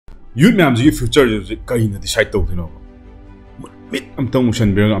youth ma'am ji future ji kai na decide to no mit am tong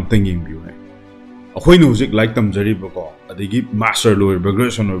motion be am tang ying view akhoi no hujik like tam jari ba ko adigi master lawyer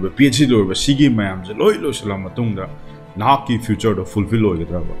graduation lawyer phd lawyer sigi ma'am ji loi lo salam tung da na ki future to fulfill lo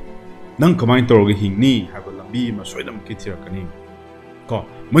gedra ba nang kamai to ge hingni ha ba lambi ma soidam ki thira kani ko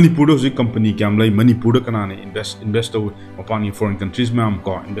Manipur do hujik company kam lai Manipur da kana ne invest to upon foreign countries ma'am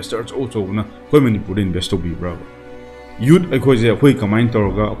ko investors also na koi Manipur invest to be bra youth akhoi je akhoi kamai to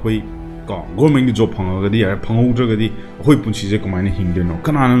ga akhoi ko government job phanga ga di ya phangau dra ga di akhoi punchi je kamai ne hingde no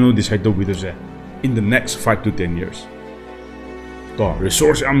kana no decide to be do je in the next 5 to 10 years. So,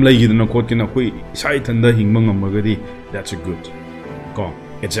 resource am lay na kot kina koi sai thanda hingma ngamagadi that's a good. Ko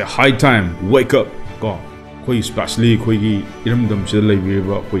it's a high time wake up ko koi especially koi gi iramdam se lay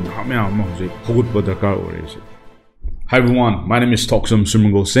ba koi na ma ma hoje hogut ba dakar ore se. Hi everyone, my name is Thokchom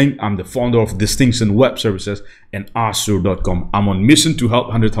Surmangol Singh. I'm the founder of Distinction Web Services and ASUR.com. I'm on mission to help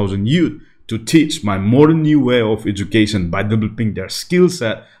 100,000 youth to teach my modern new way of education by developing their skill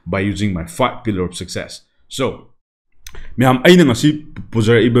set by using my 5 pillars of success. So, Miam aina ngasi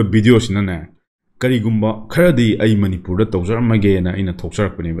puzar iba video sina na karigumba kharadi ai Manipur da tawjar mage na ina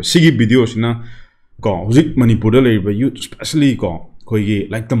thoksarak pani ba sigi video sina ko hujik Manipur da leiba youth especially ko khoi gi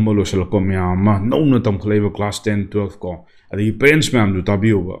like tambolo sel ko miam ma no na tam khlaiba class 10 12 ko adi parents miam du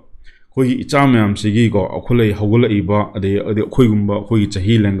tabiyo ba khoi gi icha miam sigi ko akhulai hawula iba adi khoi gumba khoi gi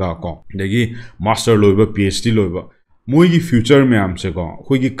chahi lenga ko dagi master loiba phd loiba moi gi future miam se ko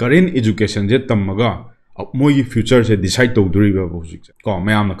khoi gi current education je tamaga moi future se decide to duri ba hujik ko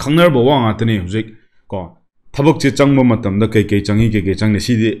mayam na khangnar ba wa nga tane hujik ko thabak che changba matam da kai changi ke chang ne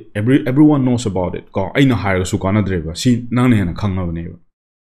si everyone knows about it ko aina hair su kana dreba si nang ne na khangna ba ne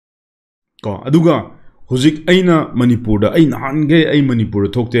ko aduga hujik aina Manipur da aina hange ai Manipur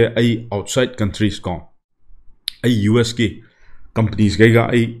thokte ai outside countries ko ai US ke companies ga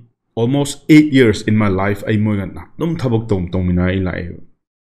ai almost 8 years in my life ai moi na dum thabak tom mina ai lai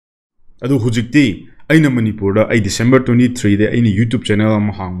adu hujik ti aina Manipur da ai December 23 de aina YouTube channel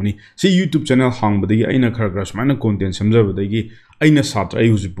am hangmani si YouTube channel hangbadagi aina khara smana content samjabadagi aina satra ai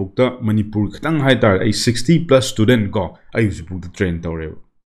hujipuk ta Manipur khtang haitar ai 60 plus student ko ai hujipuk ta train tawre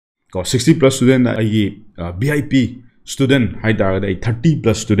ko 60 plus student ai VIP student haitar ai 30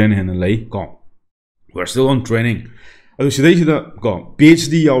 plus student hen lai ko we're still on training adu sidai sida ko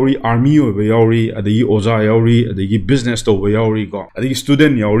PhD yauri army oba yauri adagi oza yauri adagi business to yauri ko adagi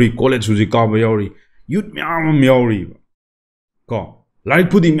student yauri college hujika ba yauri youth myam yauri ko like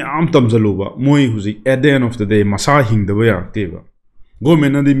pudi myam tamjaluba moi huji at the end of the day masa hingdaba yakteba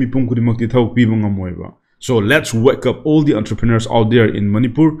government adi mi pungkuri makti thau pi banga moiba so let's wake up all the entrepreneurs out there in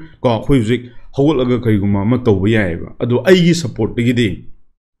Manipur ko khoi huji hawalaga kaiguma ma tawba yaiba adu aigi support digidi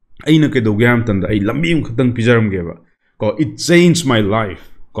aina ke dogyam tanda ai lambi khatang pijaram geba ko it changed my life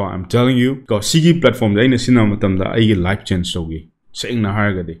ko I'm telling you ko sigi platform da aina sina matamda aigi life change togi sengna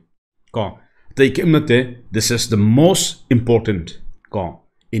hargadi ko this is the most important ko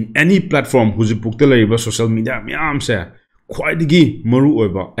in any platform hujipukta laiba social media myam se khwaidigi maru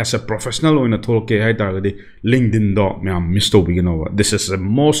oiba as a professional oina tholke hai targadi LinkedIn do myam miss to begin over this is the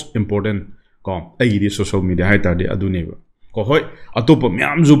most important ko ai social media hai tardi aduneba ko hoi atopa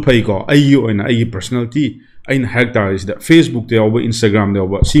myam ju phai ko ai oina ai personality ain hack tar is that Facebook te over Instagram de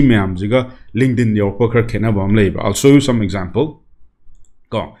over si myam jiga LinkedIn de over khar khena bam leiba I'll show you some example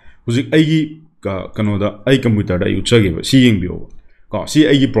ko hujik ai kano da ai computer da yu chage ba si yeng bio ko si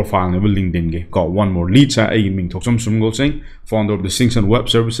ai profile ne LinkedIn ge ko one more lead sa ai ming Thokchom Surmangol Singh founder of Distinction Web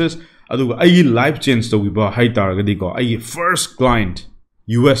Services adu ai life change to ba hai tar ga di ko ai first client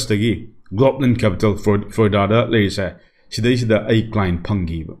US da gi Global Capital for data le sa sida ai client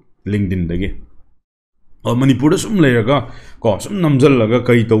phangi ba LinkedIn da ge Manipur da sum le ga ko sum namjal laga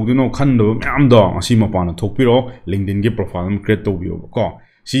kai to dino khan do myam da asi mapana thokpiro LinkedIn ge profile create to bio ko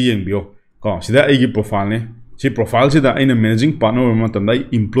si yeng bio ko sida ai profile ne si profile sida aina managing partner ma tamdai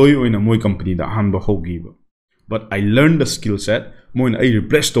employee oina moi company da han ba hogi ba but I learned the skill set moi ai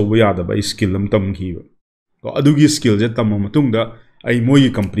replace to ya da ba skill lam tam gi ba ko adugi skill je tam matung da ai moi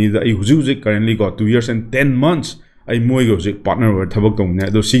company da ai huji currently got 2 years and 10 months ai moi go je partner wa thabak tong ne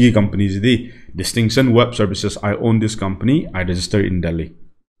do sigi companies di Distinction Web Services I own this company I registered in Delhi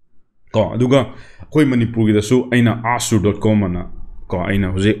ko aduga koi Manipur gi da su aina ASUR.com ana ko aina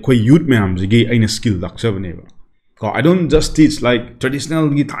hoje koi youth myam jigi aina skill laksabane ba ko I don't just teach like traditional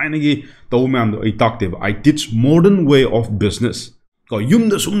gi thaina gi to myam do I talk te ba I teach modern way of business ko yum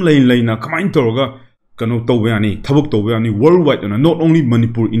da sum leina kamain toroga kano to yani thabuk to yani worldwide na not only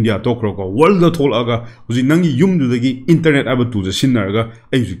Manipur India to ko world da thol aga hoji nangi yum du dagi internet aba tu je sinarga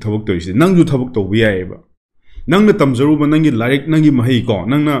ai ju thabuk to ise nang ju thabuk to ya ba nang na tamjaru ba nangi like nangi mahi ko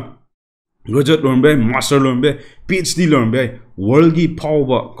nang na graduate learn by master learn by PhD learn by world ki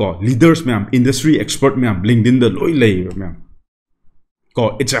power ko leaders ma'am industry expert ma'am LinkedIn da loi lei ma'am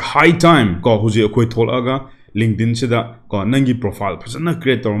ko it's a high time ko huji akoi tholaga LinkedIn sida ko nangi profile phasana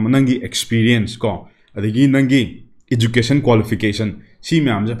create tor nangi experience ko adigi nangi education qualification si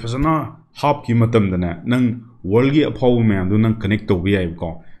ma'am je phasana hap ki matam dana nang world ki apaw ma'am do nang connect to bi ai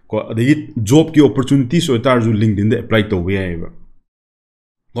ko adigi job ki opportunities so tar ju LinkedIn da apply to bi ai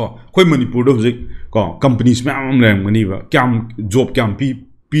koi Manipur do hujik ko companies me am lem ngani ba kyam job kyam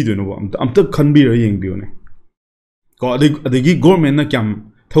pi do no am ta khan bi ra yeng bi ne ko adigi government na kyam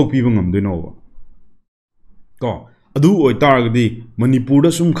thau pi bangam do no ko adu oi tar gadi Manipur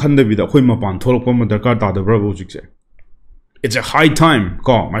da sum khan da bi da khoi mapan tholok pa ma darkar ta da bra hujik se it's a high time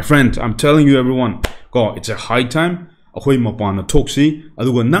ko my friend I'm telling you everyone ko it's a high time akhoi mapan na thoksi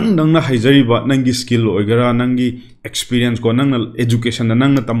aduga nang na haijari ba nangi skill oigara nangi experience ko nang education na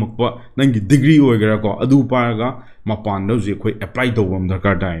nang tamakpa nangi degree oigara ko adu paraga mapan da je khoi apply to bam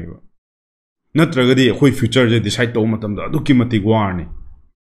darkar dai ba natragadi akhoi future je decide to matam da adu ki mati warni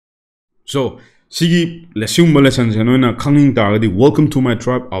so sigi lesson je noina khanging ta gadi welcome to my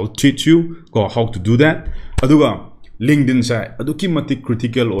tribe I'll teach you ko how to do that aduga LinkedIn sa adu ki mati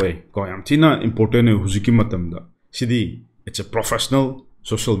critical oi ko yam thina important e hujiki matam da Sidi, it's a professional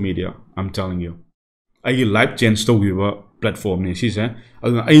social media, I'm telling you. I life change to give a platform ni sis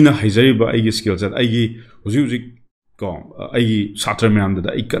aina haizari ba ai skills that ai huji ko ai satra ma'am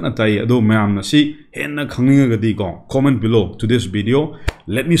da ai kana tai ado ma'am na si henna khanging ga di ko comment below to this video.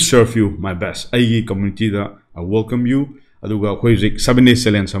 Let me serve you my best. Ai community da I welcome you. Aduga khoi zik 7 days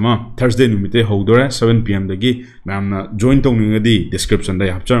challenge sama Thursday numite hodore 7 PM dagi ma'am na join tawning di description da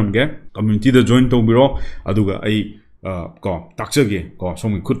hapcharam ge community da join tawbiro aduga ai ko takchage ko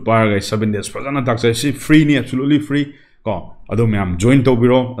somi khut par ga 7 days fazana takcha si free ni absolutely free ko adu ma'am join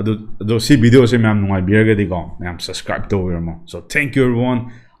tawbiro adu si video se ma'am nungai biar ga di ko ma'am subscribe tawbiro mo so thank you everyone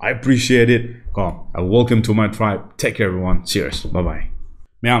I appreciate it ko welcome to my tribe take care everyone cheers bye bye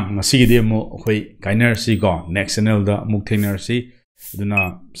Ma'am, nasi di mo koi kainer si ko next channel da muk thengner si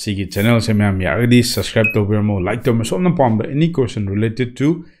duna sigi channel se ma'am yaradi subscribe to mo like to mo so na pam any question related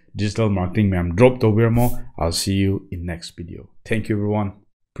to digital marketing ma'am drop to mo I'll see you in next video. Thank you everyone.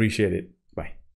 Appreciate it.